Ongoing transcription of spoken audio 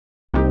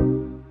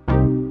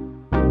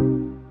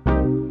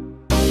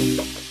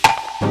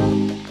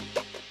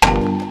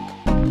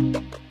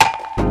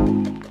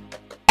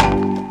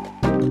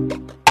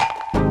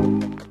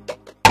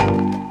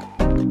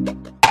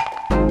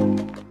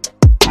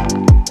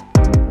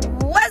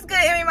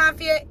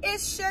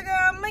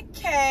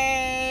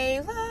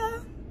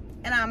Kayla,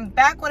 and I'm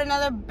back with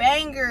another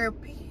banger,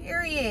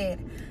 period.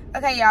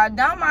 Okay, y'all,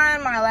 don't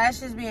mind my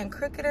lashes being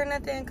crooked or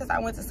nothing, because I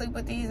went to sleep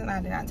with these and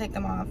I did not take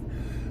them off.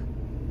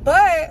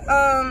 But,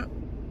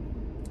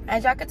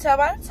 as y'all can tell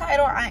by the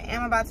title, I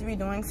am about to be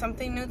doing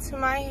something new to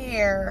my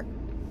hair.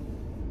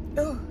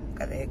 Ooh,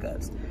 got the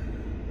hiccups.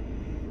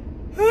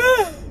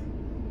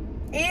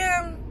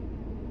 And,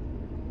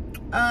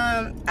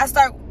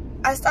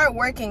 I start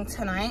working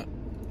tonight.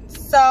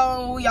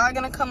 So y'all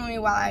gonna come with me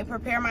while I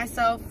prepare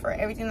myself for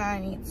everything that I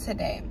need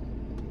today.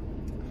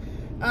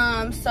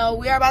 So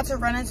we are about to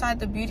run inside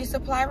the beauty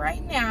supply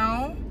right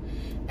now,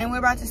 and we're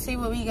about to see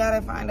what we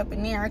gotta find up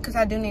in there, because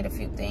I do need a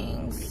few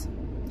things.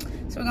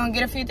 So we're gonna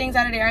get a few things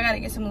out of there. I gotta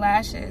get some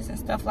lashes and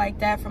stuff like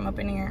that from up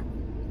in here,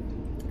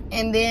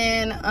 and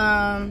then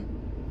I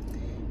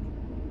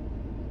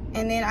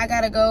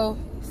gotta go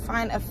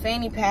find a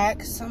fanny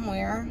pack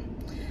somewhere.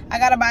 I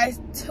gotta buy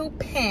 2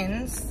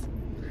 pens.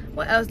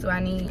 What else do I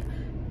need?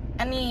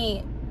 I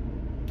need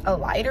a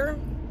lighter.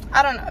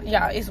 I don't know.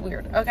 Yeah, it's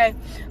weird. Okay.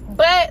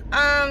 But,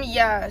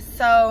 yeah.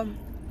 So,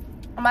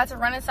 I'm about to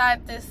run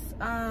inside this,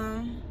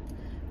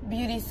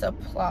 beauty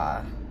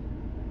supply.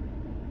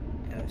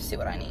 And see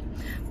what I need.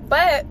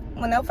 But,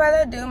 with no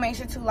further ado, make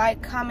sure to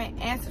like, comment,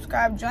 and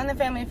subscribe. Join the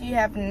family if you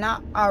have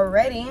not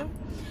already.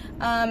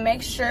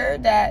 Make sure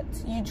that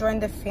you join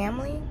the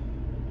family.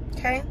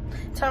 Okay?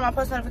 Turn on my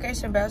post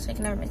notification bell so you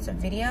can never miss a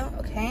video.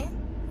 Okay?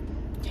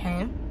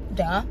 Okay.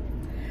 Duh.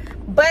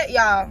 But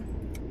y'all,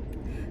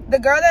 the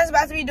girl that's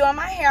about to be doing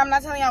my hair, I'm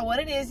not telling y'all what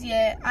it is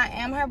yet. I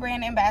am her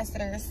brand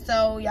ambassador,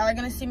 so y'all are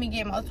gonna see me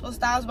get multiple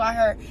styles by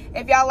her.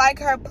 If y'all like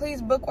her,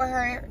 please book with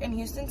her in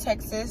Houston,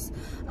 Texas.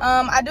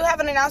 I do have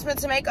an announcement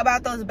to make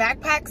about those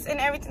backpacks and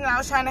everything that I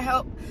was trying to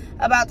help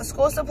about the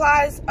school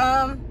supplies.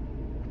 I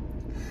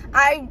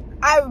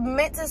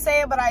meant to say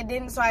it, but I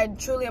didn't, so I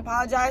truly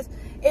apologize.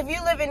 If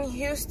you live in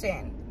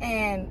Houston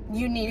and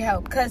you need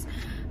help, because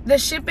the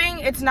shipping,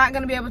 it's not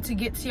going to be able to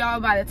get to y'all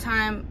by the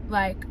time,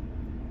 like,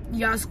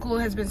 y'all school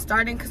has been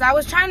starting. Because I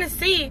was trying to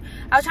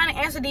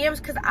answer DMs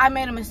because I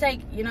made a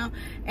mistake, you know.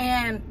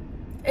 And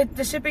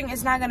the shipping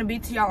is not going to be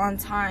to y'all on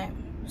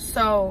time.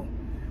 So,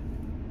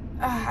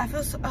 I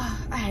feel so,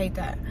 I hate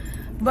that.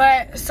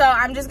 But, so,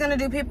 I'm just going to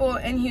do people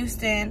in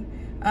Houston.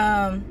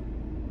 I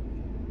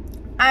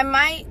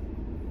might,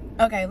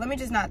 okay, let me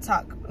just not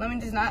talk. Let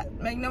me just not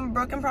make no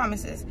broken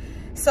promises.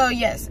 So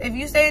yes, if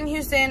you stay in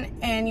Houston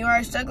and you are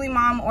a struggling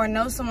mom or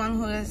know someone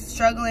who is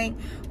struggling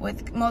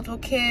with multiple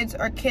kids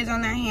or kids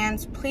on their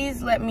hands,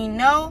 please let me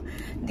know.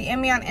 DM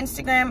me on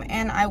Instagram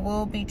and I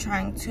will be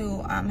trying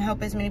to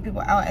help as many people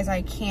out as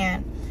I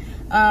can.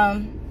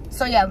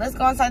 So yeah, let's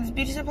go inside this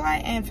beauty supply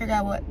and figure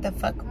out what the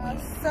fuck we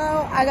need.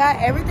 So I got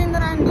everything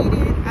that I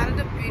needed out of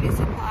the beauty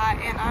supply,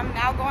 and I'm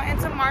now going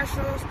into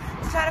Marshall's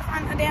to try to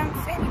find a damn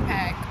fanny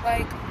pack.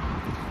 Like,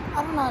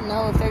 I do not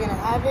know if they're gonna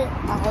have it.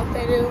 I hope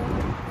they do.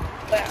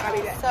 But I'll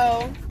be back.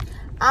 So,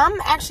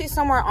 I'm actually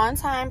somewhere on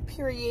time,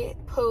 period,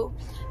 poo.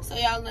 So,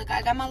 y'all, look,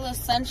 I got my little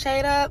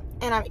sunshade up,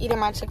 and I'm eating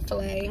my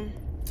Chick-fil-A.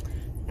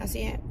 Y'all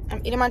see it?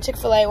 I'm eating my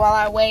Chick-fil-A while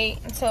I wait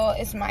until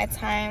it's my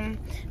time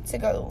to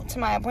go to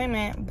my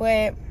appointment.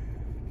 But,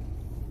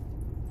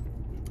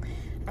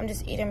 I'm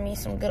just eating me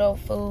some good old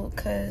food,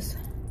 because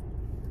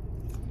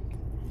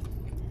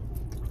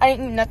I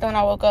didn't eat nothing when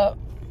I woke up.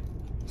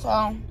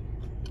 So,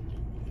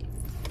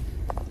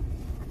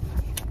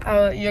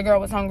 your girl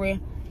was hungry.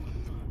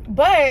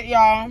 But,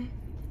 y'all,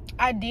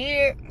 I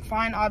did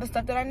find all the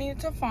stuff that I needed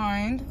to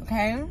find,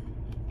 okay?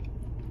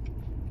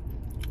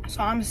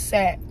 So, I'm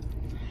set.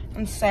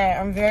 I'm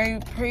set. I'm very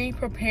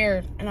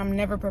pre-prepared, and I'm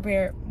never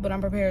prepared, but I'm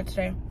prepared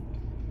today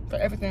for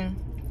everything.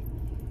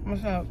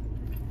 What's up?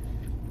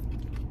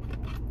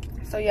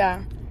 So,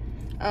 yeah,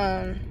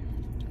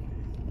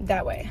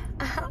 that way.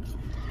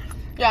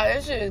 Yeah,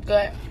 this shit is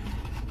good.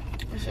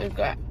 This shit is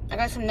good. I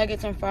got some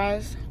nuggets and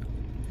fries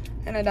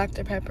and a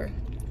Dr. Pepper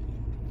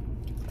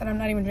that I'm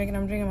not even drinking.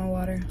 I'm drinking my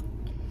water.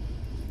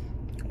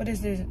 What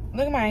is this?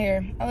 Look at my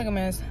hair. I look a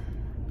mess.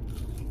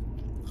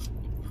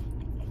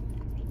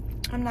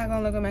 I'm not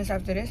gonna look a mess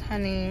after this,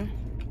 honey.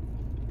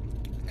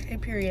 Okay,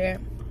 period.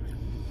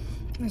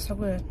 It's so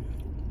good.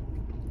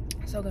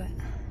 So good.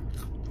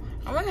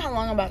 I wonder how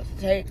long I'm about to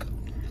take.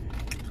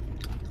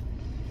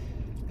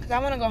 Because I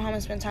want to go home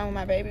and spend time with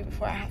my baby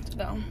before I have to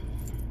go.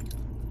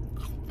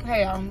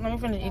 Okay, y'all. Let me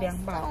finish eating.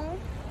 Bye.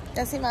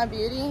 Y'all see my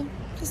beauty?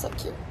 She's so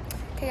cute.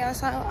 Okay, y'all,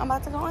 so I'm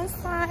about to go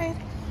inside.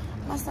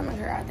 My stomach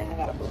hurt. I think I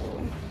got a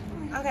boo-boo.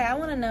 Okay, I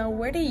want to know,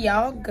 where do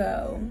y'all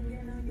go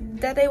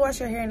that they wash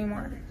your hair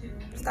anymore?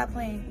 Stop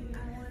playing.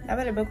 Y'all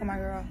better book with my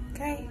girl,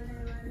 okay?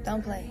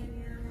 Don't play.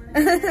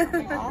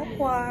 All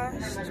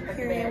washed.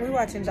 Period. We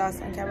watching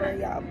Dawson Cabaret,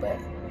 y'all, but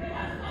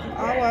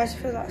all washed,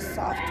 feels all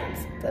soft and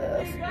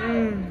stuff.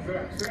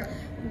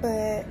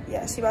 But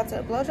yeah, she about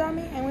to blow dry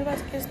me, and we about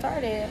to get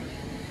started.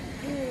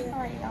 All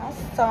right, y'all.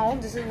 So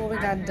this is what we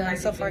got done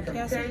so far. Can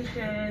y'all see?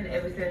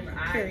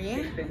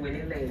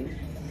 Period.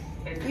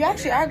 You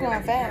actually are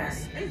going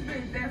fast. It's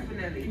been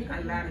definitely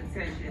a lot of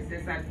tension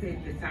since I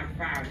picked the top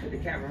 5 for the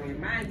cabaret.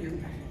 Mind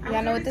you,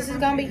 y'all know what this is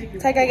gonna be?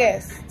 Take a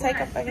guess. Take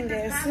a fucking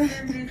guess.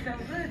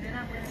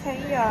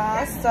 Okay,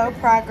 y'all. So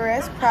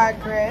progress.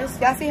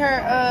 Y'all see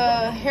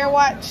her hair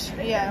watch?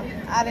 Yeah,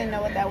 I didn't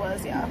know what that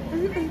was, y'all.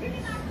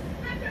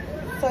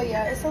 So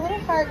yeah, it's a little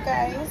heart,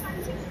 guys.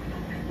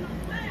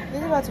 This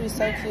is about to be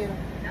so cute.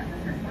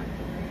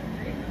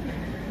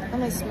 Let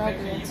me smell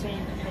good too.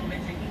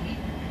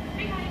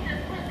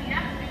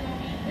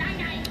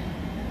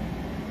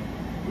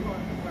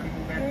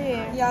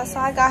 Yeah. Y'all, so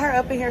I got her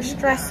up in here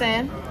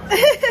stressing.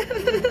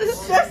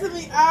 Stressing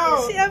me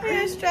out. She up in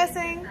here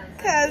stressing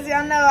because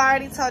y'all know I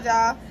already told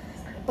y'all.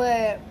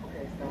 But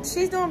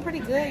she's doing pretty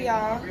good,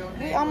 y'all.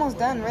 We almost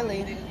done,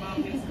 really.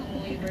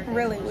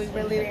 Really, we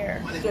really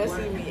there.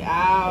 Stressing me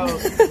out.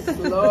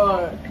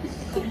 Lord.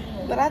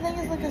 But I think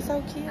it's looking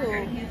so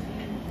cute.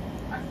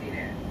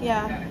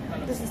 Yeah,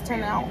 this is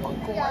turning out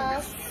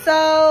gorgeous.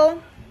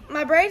 So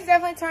my braids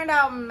definitely turned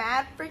out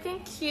mad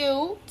freaking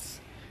cute.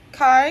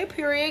 Okay,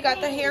 period.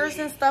 Got the hairs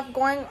and stuff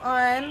going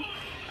on.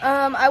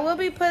 I will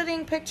be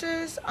putting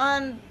pictures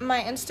on my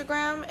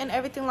Instagram and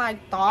everything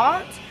like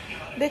that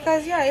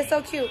because yeah, it's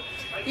so cute.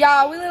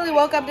 Y'all, we literally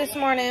woke up this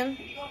morning,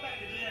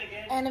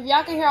 and if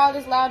y'all can hear all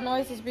this loud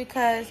noise, it's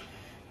because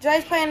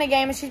Joy's playing the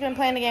game, and she's been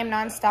playing the game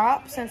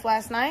non-stop since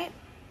last night.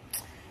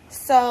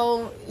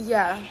 So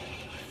yeah,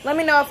 let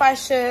me know if I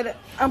should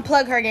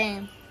unplug her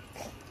game,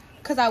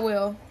 because I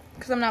will,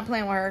 because I'm not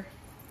playing with her.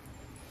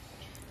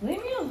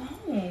 Leave me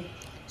alone.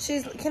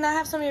 Can I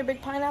have some of your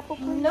big pineapple,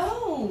 please?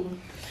 No.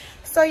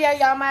 So yeah,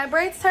 y'all, my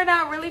braids turned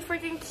out really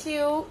freaking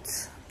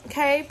cute.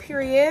 Okay,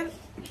 period.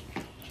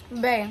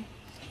 Bae,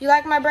 you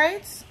like my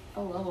braids?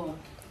 I love them.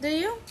 Do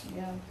you?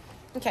 Yeah.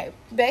 Okay,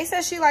 Bae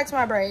says she likes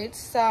my braids,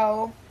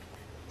 so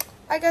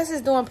I guess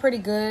it's doing pretty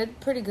good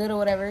or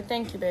whatever.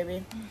 Thank you,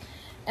 baby.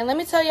 And let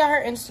me tell y'all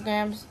her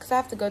Instagrams, because I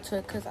have to go to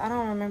it, because I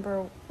don't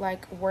remember,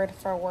 like, word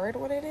for word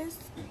what it is.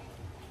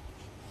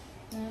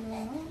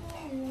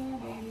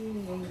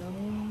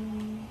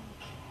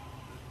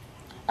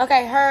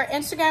 Okay, her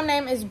Instagram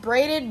name is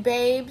Braided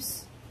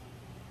Babes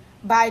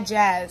by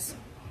Jazz.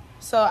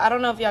 So I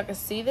don't know if y'all can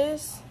see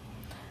this.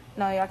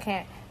 No, y'all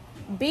can't.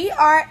 BRAIDED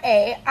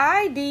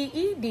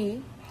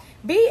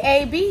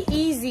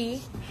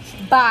BABEZ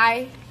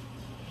by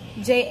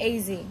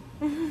JAZ.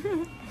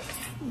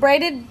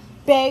 Braided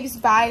Babes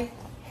by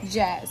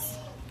Jazz.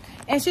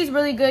 And she's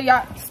really good,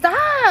 y'all.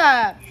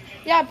 Stop!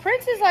 Y'all,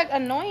 Prince is like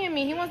annoying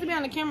me. He wants to be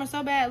on the camera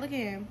so bad. Look at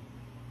him.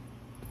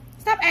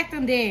 Stop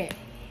acting dead.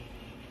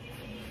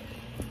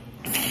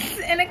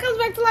 And it comes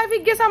back to life.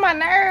 He gets on my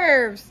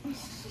nerves.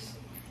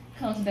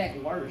 Comes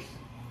back worse.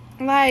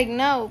 Like,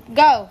 no.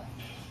 Go.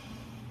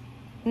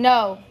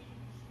 No.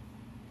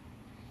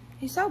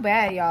 He's so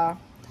bad, y'all.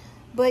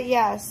 But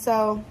yeah,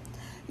 so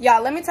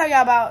y'all, let me tell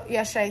y'all about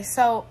yesterday.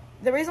 So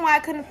the reason why I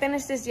couldn't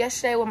finish this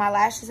yesterday with my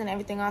lashes and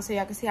everything on so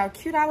y'all can see how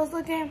cute I was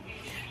looking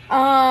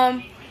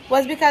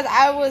was because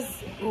I was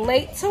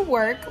late to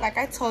work, like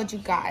I told you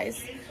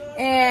guys.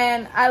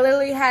 And I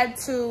literally had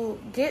to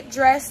get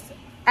dressed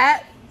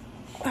at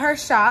her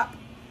shop,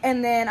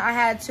 and then I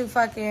had to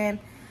fucking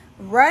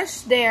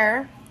rush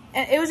there,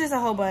 and it was just a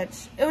whole bunch.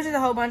 It was just a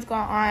whole bunch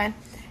going on,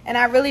 and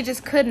I really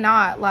just could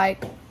not,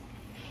 like,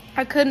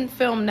 I couldn't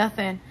film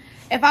nothing.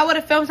 If I would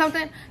have filmed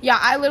something, yeah,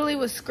 I literally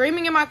was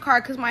screaming in my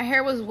car because my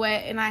hair was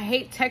wet, and I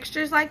hate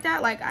textures like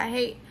that. Like,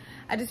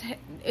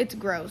 it's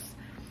gross.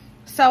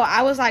 So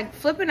I was like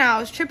flipping out. I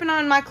was tripping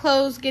on my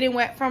clothes getting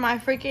wet from my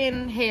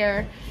freaking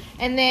hair.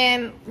 And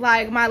then,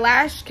 like, my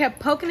lash kept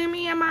poking at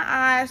me in my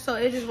eye, so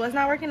it just was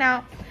not working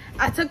out.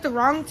 I took the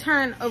wrong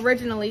turn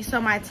originally, so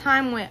my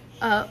time went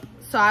up,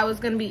 so I was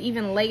going to be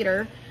even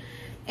later.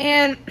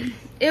 And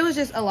it was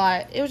just a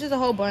lot. It was just a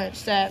whole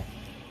bunch that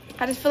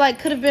I just feel like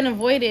could have been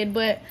avoided.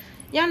 But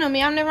y'all know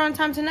me. I'm never on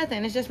time to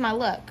nothing. It's just my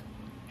luck,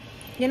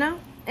 you know?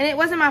 And it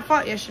wasn't my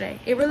fault yesterday.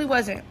 It really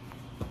wasn't.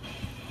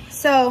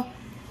 So,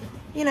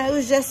 you know, it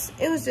was just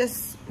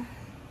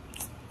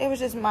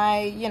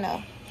my, you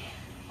know,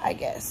 I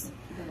guess.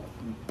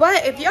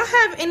 But if y'all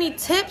have any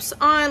tips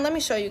on, let me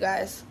show you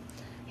guys.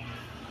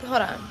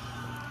 Hold on.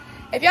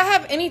 If y'all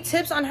have any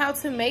tips on how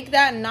to make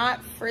that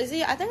not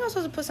frizzy, I think I'm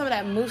supposed to put some of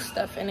that mousse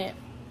stuff in it.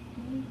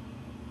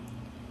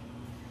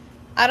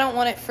 I don't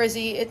want it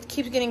frizzy. It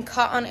keeps getting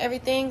caught on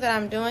everything that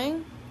I'm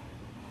doing.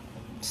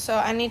 So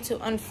I need to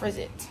unfrizz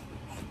it.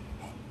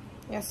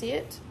 Y'all see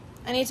it?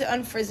 I need to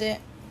unfrizz it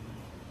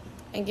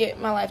and get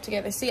my life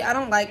together. See, I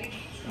don't like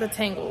the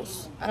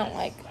tangles. I don't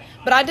like.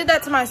 But I did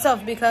that to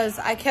myself because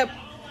I kept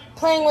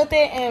playing with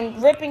it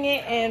and ripping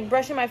it and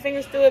brushing my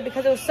fingers through it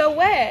because it was so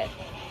wet.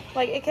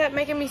 Like, it kept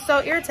making me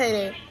so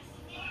irritated.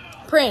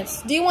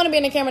 Prince, do you want to be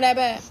in the camera that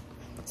bad?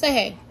 Say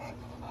hey.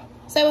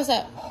 Say what's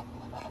up.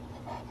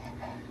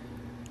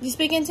 You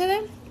speaking to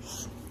them?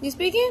 You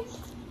speaking?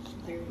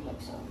 Very much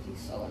so. He's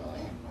so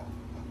annoying.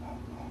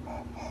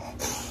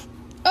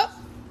 Oh.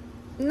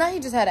 Now he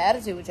just had an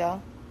attitude with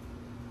y'all.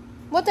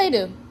 What they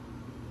do?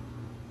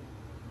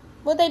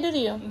 What'd they do to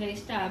you? They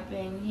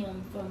stopping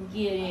him from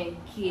getting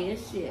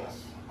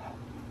kisses.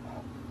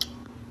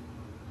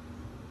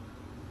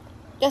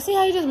 Y'all see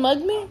how he just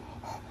mugged me?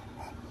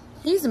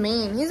 He's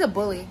mean. He's a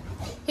bully.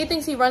 He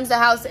thinks he runs the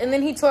house, and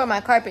then he tore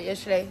my carpet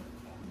yesterday.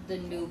 The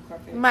new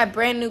carpet. My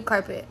brand new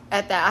carpet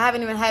at that. I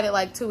haven't even had it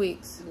like 2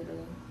 weeks.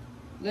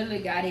 Literally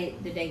got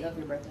it the day of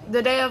your birthday.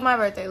 The day of my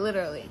birthday,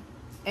 literally.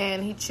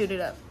 And he chewed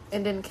it up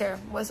and didn't care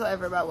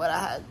whatsoever about what I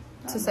had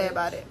to say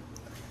about it.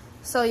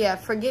 So yeah,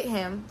 forget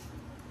him.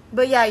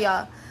 But yeah,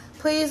 y'all,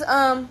 please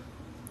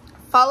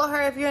follow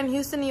her. If you're in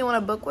Houston and you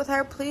want to book with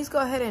her, please go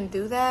ahead and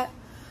do that.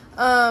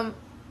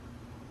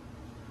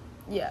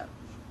 Yeah.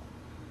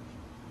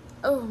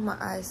 Oh, my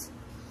eyes.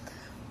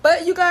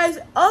 But you guys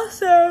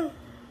also,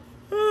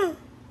 I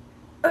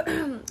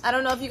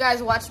don't know if you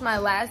guys watched my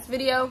last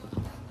video,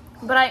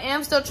 but I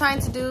am still trying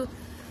to do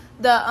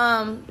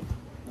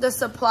the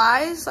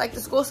supplies, like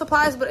the school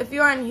supplies. But if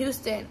you are in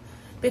Houston,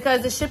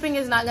 because the shipping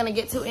is not going to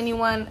get to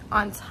anyone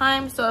on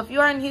time. So if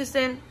you are in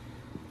Houston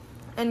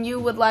and you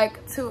would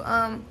like to,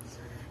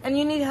 and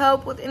you need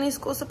help with any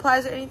school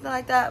supplies or anything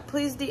like that,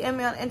 please DM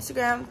me on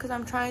Instagram, because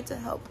I'm trying to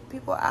help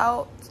people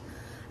out.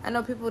 I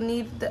know people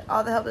need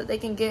all the help that they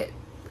can get,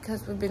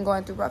 because we've been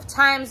going through rough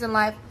times in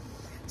life.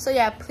 So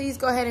yeah, please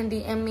go ahead and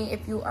DM me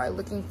if you are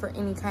looking for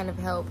any kind of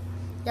help.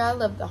 Yeah, I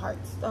love the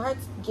hearts. The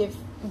hearts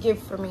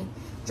give for me.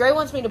 Dre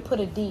wants me to put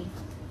a D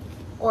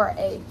or an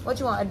A. What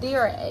you want, a D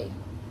or an A?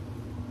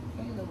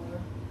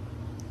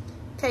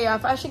 Okay, y'all,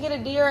 if I should get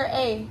a D or an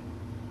A,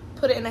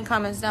 put it in the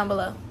comments down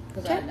below.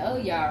 Because I know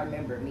y'all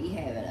remember me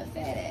having a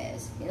fat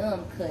ass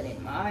him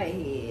cutting my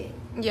head.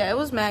 Yeah, it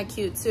was mad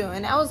cute too.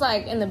 And that was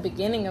like in the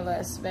beginning of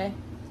us, babe.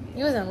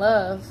 You was in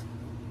love.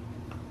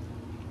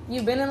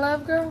 You been in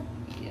love, girl?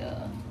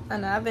 Yeah. I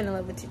know, I've been in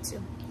love with you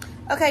too.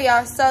 Okay,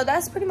 y'all, so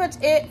that's pretty much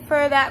it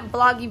for that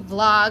vloggy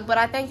vlog. But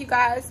I thank you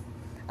guys.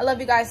 I love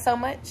you guys so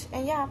much.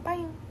 And yeah,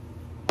 bye.